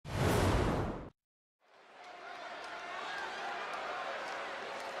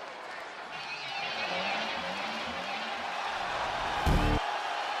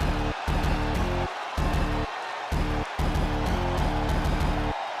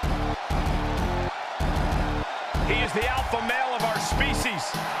He is the alpha male of our species.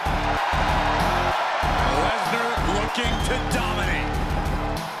 Lesnar looking to dominate.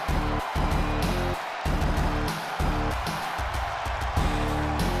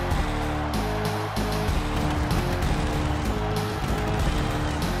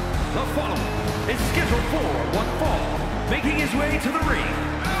 The following is scheduled for one fall, making his way to the ring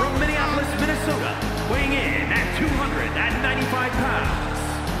from Minneapolis, Minnesota, weighing in at 295 pounds,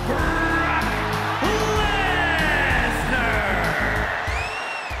 Brock Lesnar!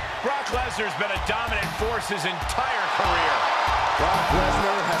 Brock Lesnar's been a dominant force his entire career. Brock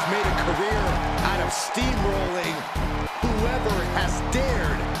Lesnar has made a career out of steamrolling whoever has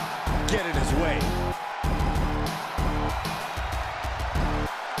dared get in his way.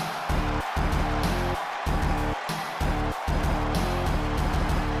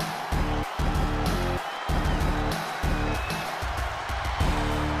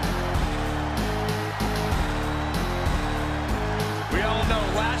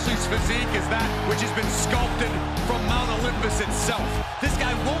 Lashley's physique is that which has been sculpted from Mount Olympus itself. This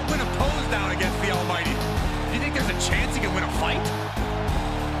guy won't win a pose down against the Almighty. Do you think there's a chance he can win a fight?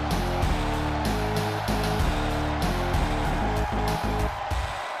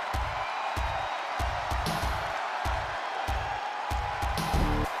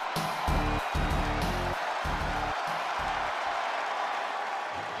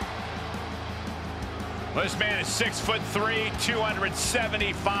 This man is 6'3",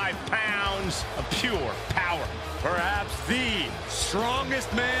 275 pounds of pure power. Perhaps the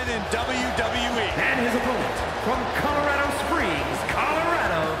strongest man in WWE. And his opponent from Colorado Springs,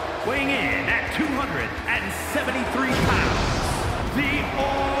 Colorado, weighing in at 273 pounds, the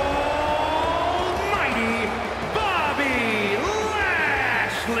almighty Bobby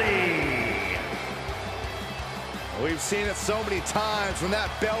Lashley. We've seen it so many times. When that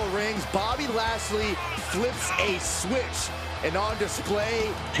bell rings, Bobby Lashley flips a switch. And on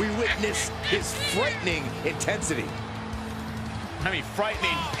display, we witness his frightening intensity. I mean,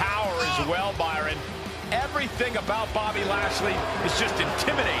 frightening power as well, Byron. Everything about Bobby Lashley is just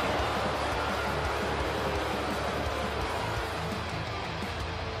intimidating.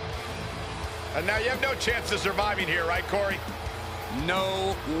 And now you have no chance of surviving here, right, Corey?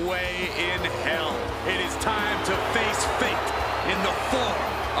 No way in hell. It is time to face fate in the form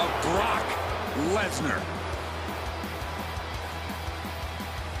of Brock Lesnar.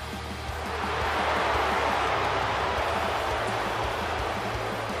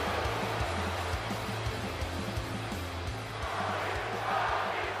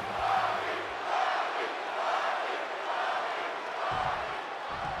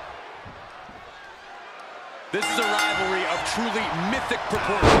 This is a rivalry of truly mythic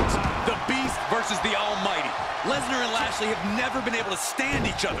proportions. The Beast versus the Almighty. Lesnar and Lashley have never been able to stand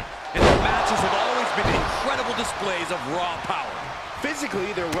each other, and their matches have always been incredible displays of raw power.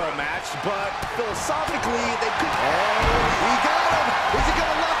 Physically, they're well matched, but philosophically, they could... Oh, he got him! Is he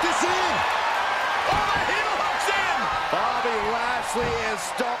gonna lock this in? Oh, he locks in! Bobby Lashley is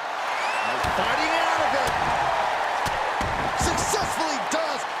fighting out of it. Successfully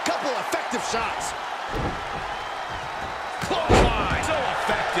does couple effective shots. Clothesline, so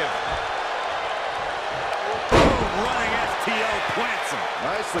effective. Boom, running STO plants him.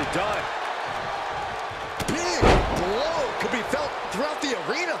 Nicely done. Big blow could be felt throughout the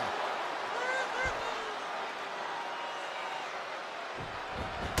arena.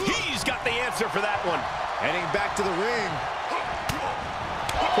 He's got the answer for that one. Heading back to the ring.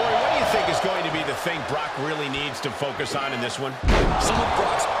 Corey, what do you think is going to be the thing Brock really needs to focus on in this one? Some of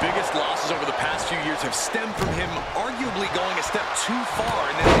Brock's biggest losses over the past few years have stemmed from him arguably going a step too far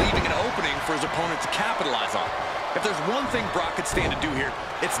and then leaving an opening for his opponent to capitalize on. If there's one thing Brock could stand to do here,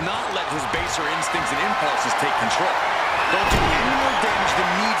 it's not let his baser instincts and impulses take control. Don't do any more damage than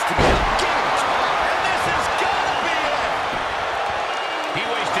needs to be done. Get him! And this is gonna be it! He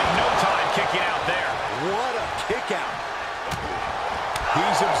wasted no time kicking out there. What a kick out.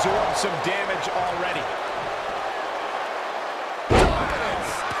 He's absorbed some damage already.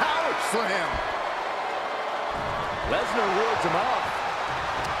 Dominance! Power slam! Lesnar wards him off.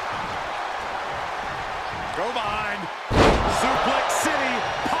 Go behind. Suplex City,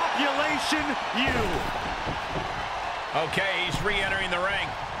 population U. Okay, he's re-entering the ring.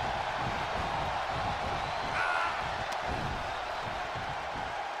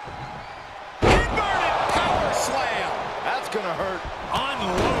 Inverted power slam! That's gonna hurt.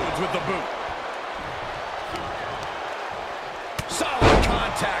 Unloads with the boot. Solid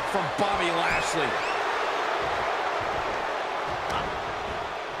contact from Bobby Lashley.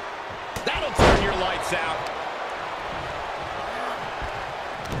 That'll turn your lights out.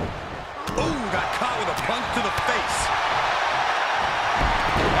 Ooh, got caught with a punch to the face.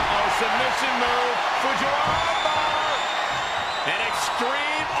 Uh-oh, submission move. Fujiwara. An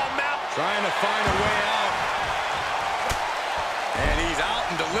extreme amount. Trying to find a way out. And he's out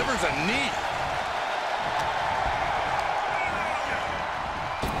and delivers a knee.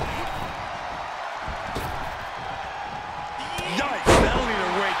 Yikes, that'll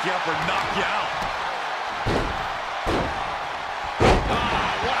either wake you up or knock you out.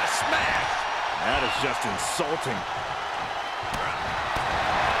 Ah, what a smash. That is just insulting.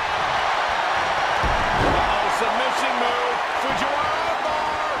 Uh-oh, submission move. Fujiwara.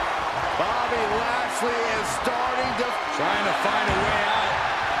 Bobby Lashley is starting to... Trying to find a way out.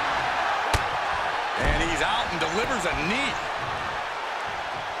 And he's out and delivers a knee.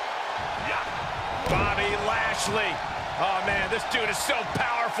 Bobby Lashley. Oh, man, this dude is so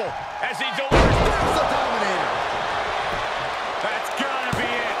powerful as he delivers. There's the Dominator. That's gotta be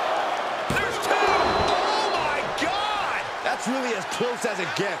it. There's two. Oh, my God. That's really as close as it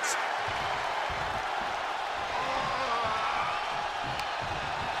gets.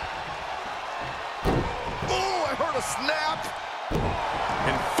 Oh, I heard a snap.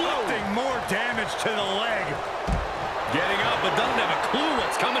 Inflicting more damage to the leg. Getting up, but doesn't have a clue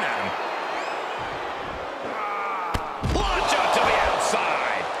what's coming at him. Launch out to the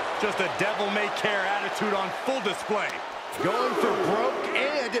outside. Just a devil-may-care attitude on full display. Going for broke,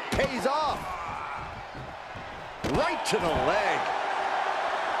 and it pays off. Right to the leg.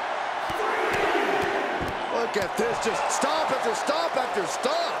 Look at this, just stomp after stomp after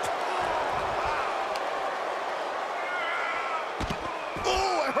stomp.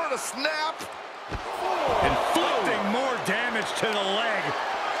 Oh, I heard a snap. Inflicting more damage to the leg.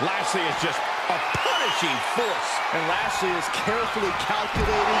 Lashley is just a punishing force. And Lashley is carefully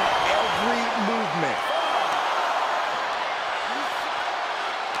calculating every movement.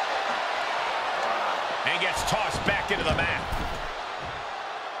 And gets tossed back into the mat.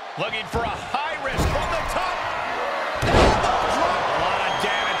 Looking for a high risk from the top. A lot of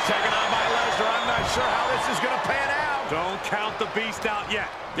damage taken on by Lesnar. I'm not sure how this is going to pan out. Don't count the beast out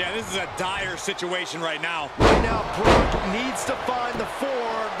yet. Yeah, this is a dire situation right now. Right now, Brock needs to find the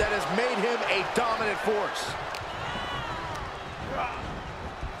form that has made him a dominant force.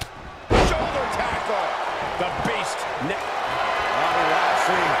 Shoulder tackle. The beast. Bobby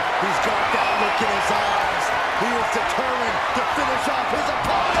Lashley, he's got that look in his eyes. He is determined to finish off his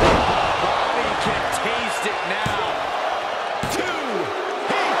opponent. Bobby can taste it now. Two.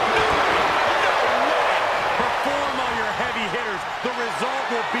 Perform on your heavy hitters. The result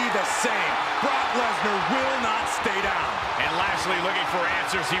will be the same. Brock Lesnar will not stay down. And Lashley looking for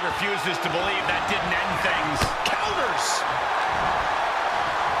answers. He refuses to believe that didn't end things. Counters.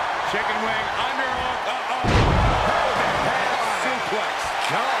 Chicken wing, underhook, uh-oh. Suplex.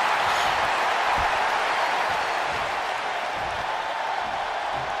 Gosh.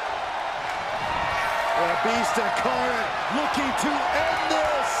 The Beast incarnate looking to end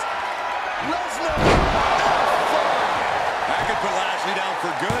this. Lesnar. That could put Lashley down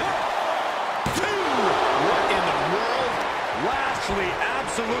for good. Two. What in the world? Lashley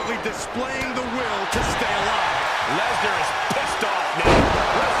absolutely displaying the will to stay alive. Lesnar is pissed off now.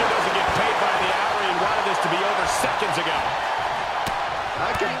 Lesnar doesn't get paid by the hour. He wanted this to be over seconds ago.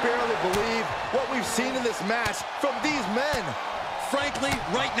 I can barely believe what we've seen in this match from these men. Frankly,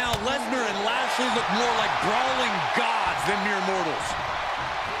 right now, Lesnar and Lashley look more like brawling gods than mere mortals.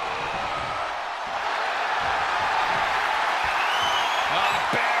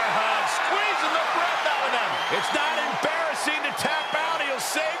 Bear hug, squeezing the breath out of them. It's not embarrassing to tap out. He'll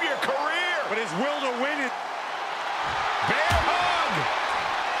save your career. But his will to win it. Bear hug.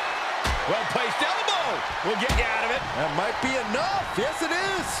 Well-placed elbow will get you out of it. That might be enough. Yes, it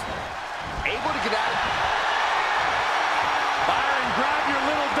is. Able to get out. Byron, grab your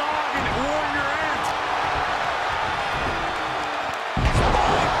little dog and warn your aunt.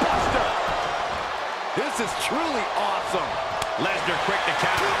 Buster. This is truly awesome. Lesnar quick to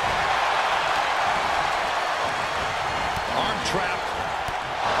counter. Arm trap.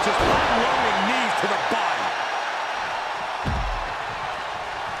 Just unloading knees to the body.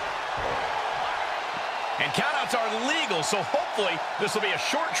 And countouts are legal, so hopefully this will be a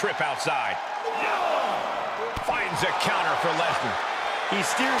short trip outside. Finds a counter for Lesnar. He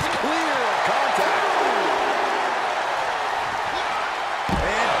steers clear of contact.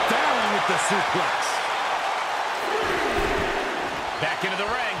 And down with the suplex. Back into the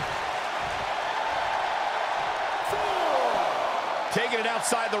ring. Taking it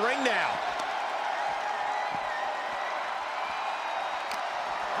outside the ring now.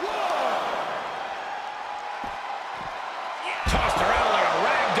 Tossed around like a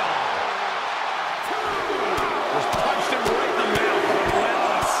rag doll.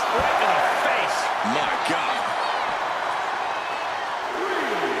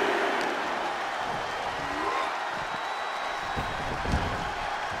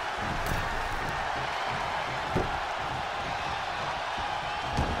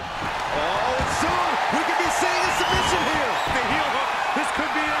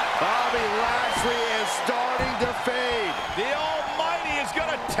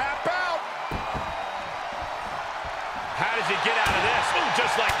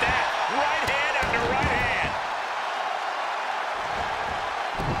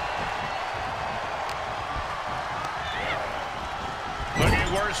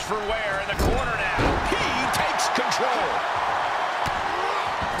 for wear in the corner now. He takes control.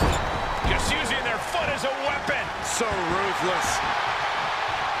 Just using their foot as a weapon. So ruthless.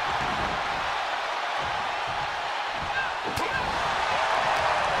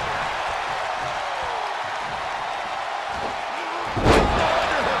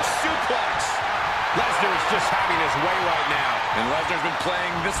 Underhook suplex. Lesnar is just having his way right now. And Lesnar's been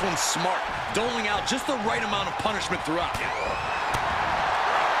playing this one smart, doling out just the right amount of punishment throughout.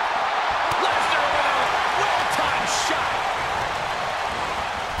 Lesnar with a well-timed shot.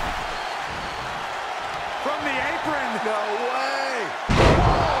 From the apron. No way!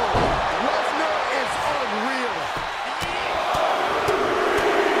 Whoa! Lesnar is unreal.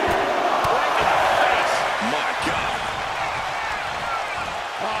 Right in the face. My God.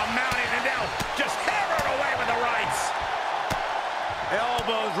 Oh, mounting and now just hammered away with the rights.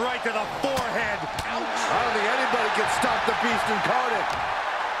 Elbows right to the forehead. I don't think anybody can stop the beast incarnate.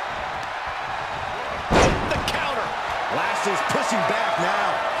 The counter. Lashley's pushing back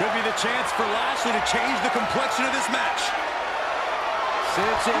now. Could be the chance for Lashley to change the complexion of this match.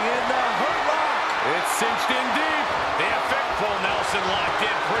 Cinching in the hurt lock. It's cinched in deep. The effect pull Nelson locked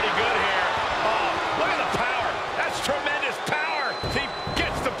in pretty good here. Oh, look at the power. That's tremendous power. He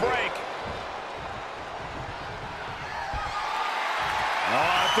gets the break. Oh,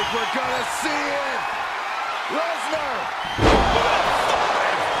 I think we're gonna see it. Lesnar.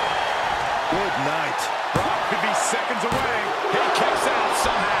 Good night. Brock could be seconds away. He kicks out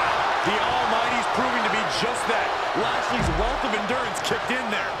somehow. The Almighty's proving to be just that. Lashley's wealth of endurance kicked in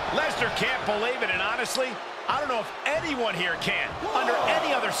there. Lesnar can't believe it, and honestly, I don't know if anyone here can. Under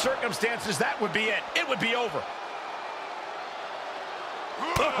any other circumstances, that would be it. It would be over.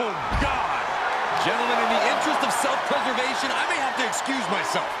 Oh, God. Gentlemen, in the interest of self-preservation, I may have to excuse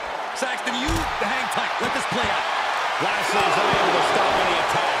myself. Saxton, you hang tight. Let this play out. Lashley is unable to stop any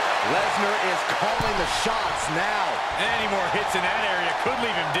attack. Lesnar is calling the shots now. Any more hits in that area could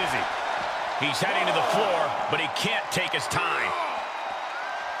leave him dizzy. He's heading to the floor, but he can't take his time.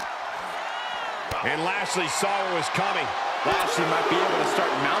 And Lashley saw what was coming. Lashley might be able to start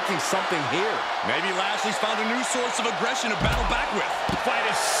mounting something here. Maybe Lashley's found a new source of aggression to battle back with. Fight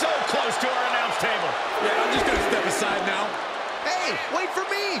is so close to our announce table. Yeah, I'm just going to step aside now. Hey, wait for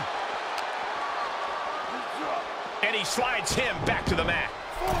me. And he slides him back to the mat.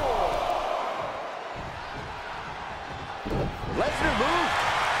 Lesnar move.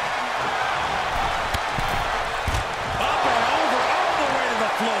 Up and over, all the way to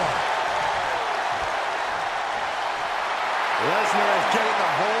the floor. Lesnar is getting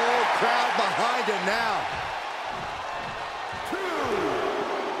the whole crowd behind him now.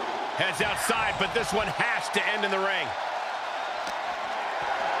 Heads outside, but this one has to end in the ring.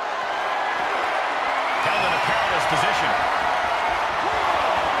 Held in a perilous position.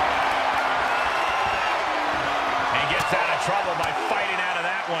 And gets out of trouble by fighting out of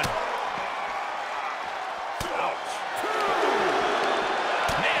that one. Ouch.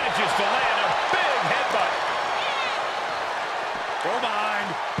 Manages to land a big headbutt. Go behind.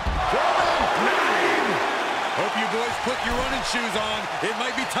 Nadeem! Hope you boys put your running shoes on. It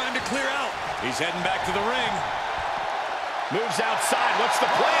might be time to clear out. He's heading back to the ring. Moves outside. What's the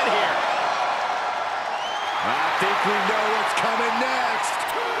plan here? I think we know what's coming next.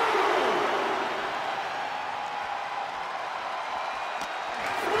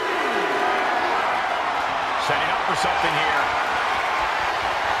 Setting up for something here.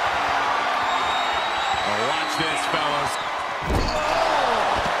 Oh, watch this, fellas.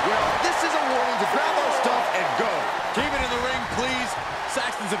 Well, this is a warning to grab our stuff and go. Keep it in the ring, please.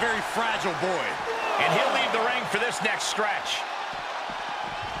 Saxton's a very fragile boy. And he'll leave the ring for this next stretch.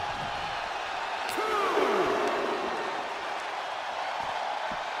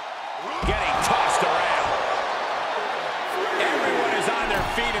 Getting tossed around. Everyone is on their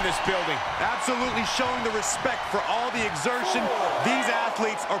feet in this building. Absolutely showing the respect for all the exertion these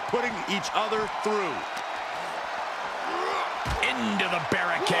athletes are putting each other through. Into the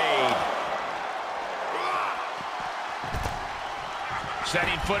barricade.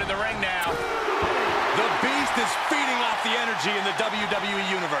 Setting foot in the ring now. The Beast is feeding off the energy in the WWE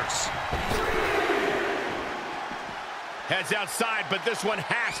Universe. Heads outside, but this one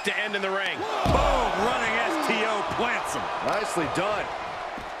has to end in the ring. Boom, running STO plants him. Nicely done.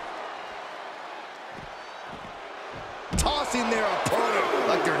 Tossing their opponent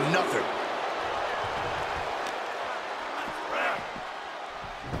like they're nothing.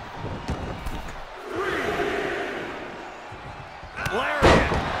 Lariat.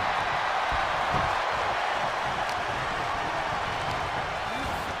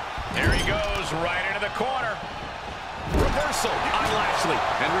 There he goes, right into the corner. Reversal. reversal on Lashley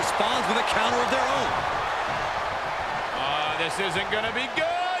and responds with a counter of their own. This isn't going to be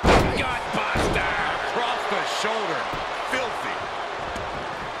good. Gutbuster. Across the shoulder. Filthy.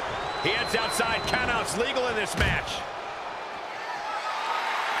 He heads outside. Countouts legal in this match.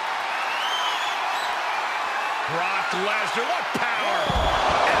 Brock Lesnar, what power.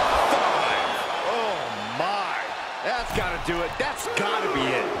 F5. Oh, my. That's got to do it. That's got to be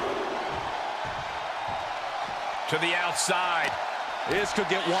it. To the outside. This could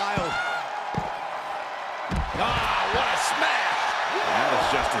get wild. Ah, what a smash. That is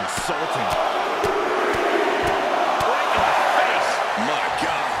just insulting. Right in the face. My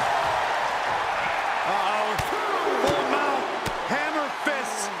God. Uh-oh. Full mount. Hammer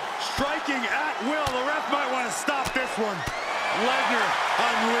fists. Striking at will. The ref might want to stop this one. Lesnar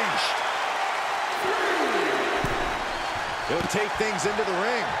unleashed. He'll take things into the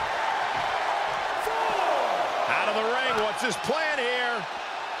ring. Out of the ring. What's his plan here?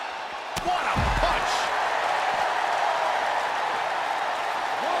 What a punch.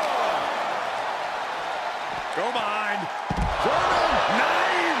 Go behind.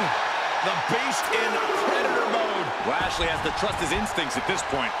 Nadeem. The beast in predator mode. Lashley has to trust his instincts at this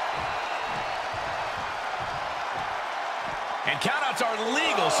point. And countouts are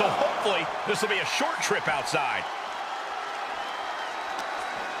legal, so hopefully this will be a short trip outside.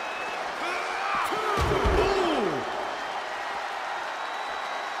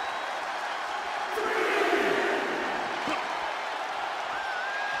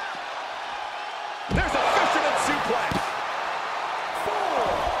 There's a fisherman suplex.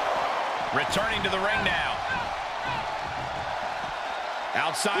 Returning to the ring now.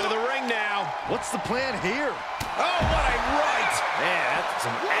 Outside of the ring now. What's the plan here? Oh, what a right! Man, that's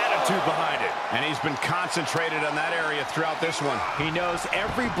some attitude behind it. And he's been concentrated on that area throughout this one. He knows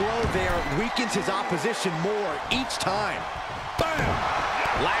every blow there weakens his opposition more each time. Bam!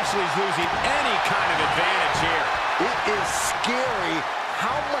 Lashley's losing any kind of advantage here. It is scary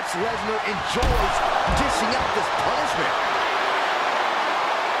how much Lesnar enjoys dishing out this punishment.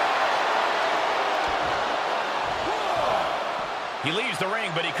 He leaves the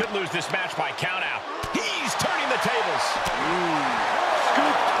ring, but he could lose this match by countout. He's turning the tables.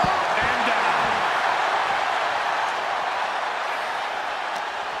 Scooped up and down.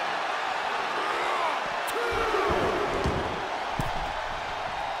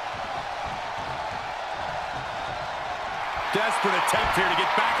 Desperate attempt here to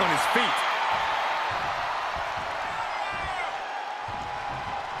get back on his feet.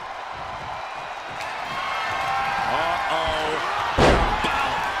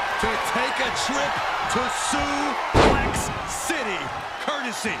 To take a trip to Suplex City,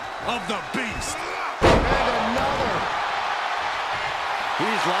 courtesy of the Beast. And another.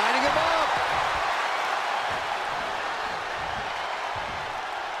 He's lining him up.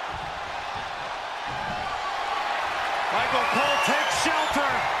 Michael Cole takes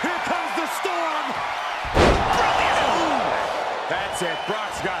shelter. Here comes the storm. Brilliant! That's it.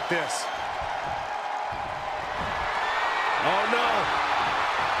 Brock's got this. Oh, no.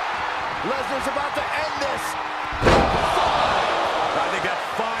 Lesnar's about to end this. I think that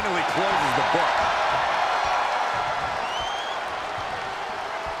finally closes the book.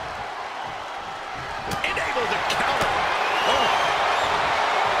 Able to counter. Oh.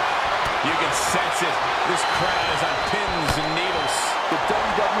 You can sense it. This crowd is on pins and needles. The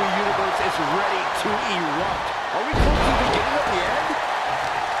WWE Universe is ready to erupt. Are we close to the beginning of the end?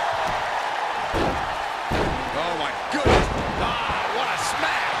 Oh my goodness. What a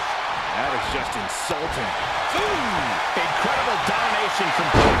smash. That is just insulting. Incredible domination from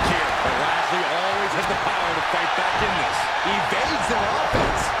Brock here. But Lashley always has the power to fight back in this. Evades their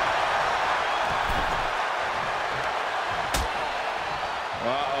offense.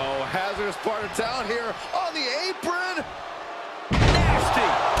 Uh-oh, hazardous part of town here on the apron. Nasty.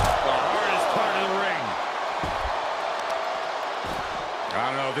 The hardest part of the ring. I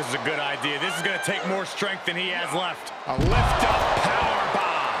don't know if this is a good idea. This is going to take more strength than he has left. A lift-up power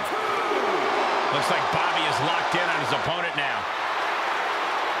bomb. Looks like Bobby is locked in on his opponent now.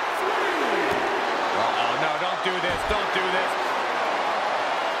 Uh-oh, no, don't do this. Don't do this.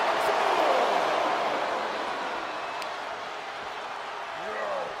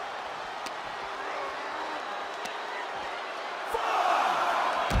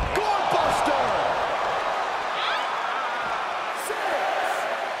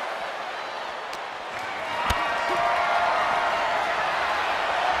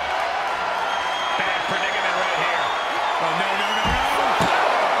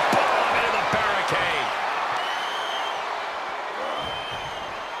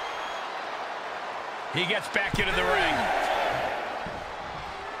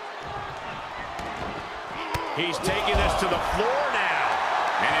 He's taking this to the floor now.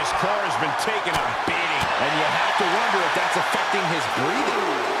 And his core has been taking a beating. And you have to wonder if that's affecting his breathing.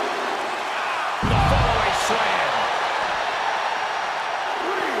 The fallaway slam.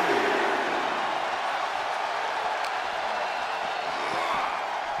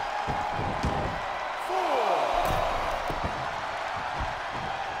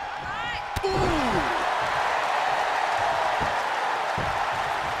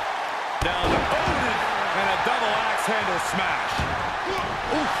 Down to Ahmed, and a double axe handle smash.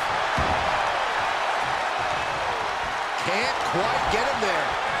 Oof. Can't quite get him there.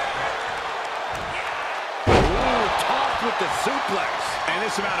 Ooh, tossed with the suplex. And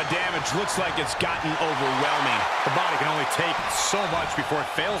this amount of damage looks like it's gotten overwhelming. The body can only take so much before it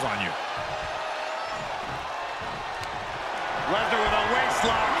fails on you. Lesnar with a waist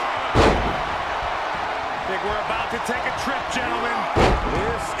lock. I think we're about to take a trip, gentlemen.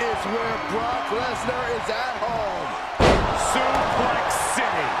 This is where Brock Lesnar is at home. Suplex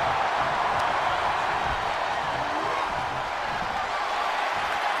City.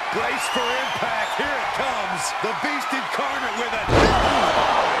 Brace for impact. Here it comes. The Beast Incarnate with a...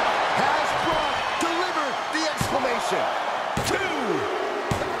 Has Brock delivered the exclamation? 2.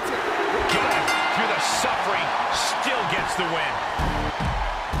 Getting through the suffering, still gets the win.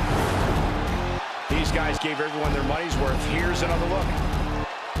 These guys gave everyone their money's worth. Here's another look.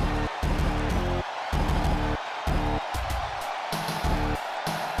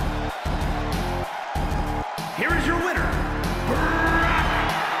 Here is your winner,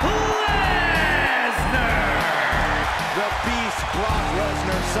 Brock Lesnar! The Beast Brock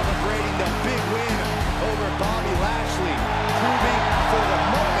Lesnar celebrating the big win over Bobby Lashley, proving for the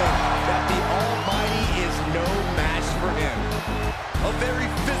moment that the Almighty is no match for him. A very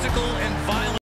physical and